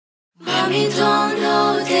Mommy don't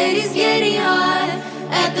know daddy's getting hot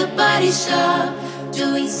at the body shop,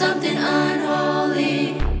 doing something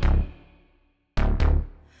unholy.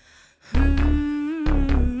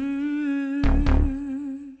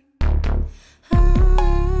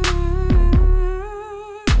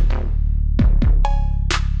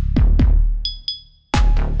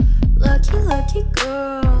 Lucky, lucky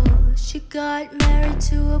girl, she got married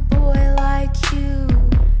to a boy like you.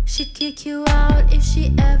 She'd kick you out if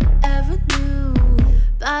she ever knew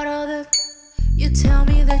about all the you tell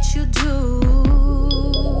me that you do.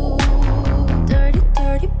 Dirty,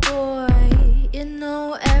 dirty boy, you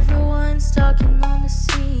know everyone's talking on the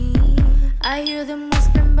scene. I hear them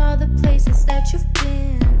whispering about the places that you've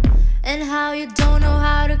been and how you don't know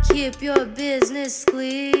how to keep your business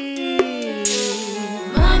clean.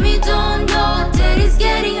 Mommy don't know daddy's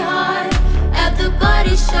getting hot at the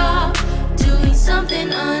body shop, doing something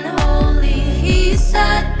unholy. He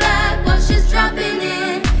sat back while she's dropping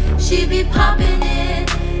in. She be popping it,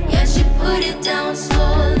 yeah, she put it down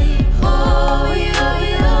slowly. Oh, yo,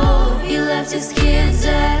 yo, he left his kids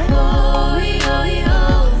at home, yo,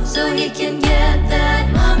 yo, so he can get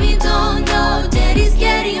that. Mommy don't know daddy's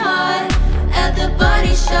getting hot at the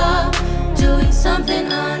body shop, doing something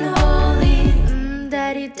unholy.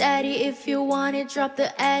 Daddy, daddy, if you want it, drop the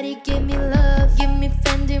addy. Give me love, give me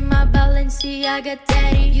Fendi, my Balenciaga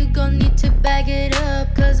daddy. You gon' need to bag it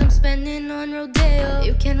up, cause I'm spending on Rodeo.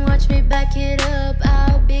 You can watch me back it up,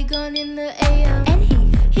 I'll be gone in the AM. And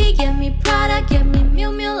he give me Prada, give me Miu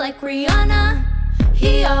Miu like Rihanna.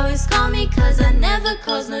 He always call me cause I never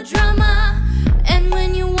cause no drama. And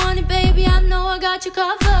when you want it, baby, I know I got you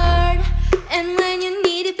covered. And when you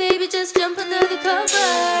need it, baby, just jump under the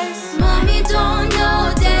covers. Mommy don't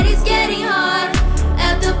know daddy's getting hot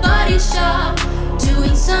at the body shop,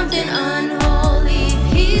 doing something unholy.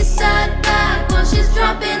 He sat back while she's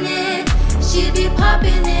dropping it. She be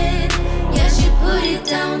popping it, yeah, she put it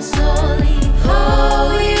down slowly.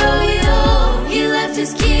 Oh, yo, yo, he left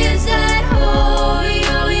his key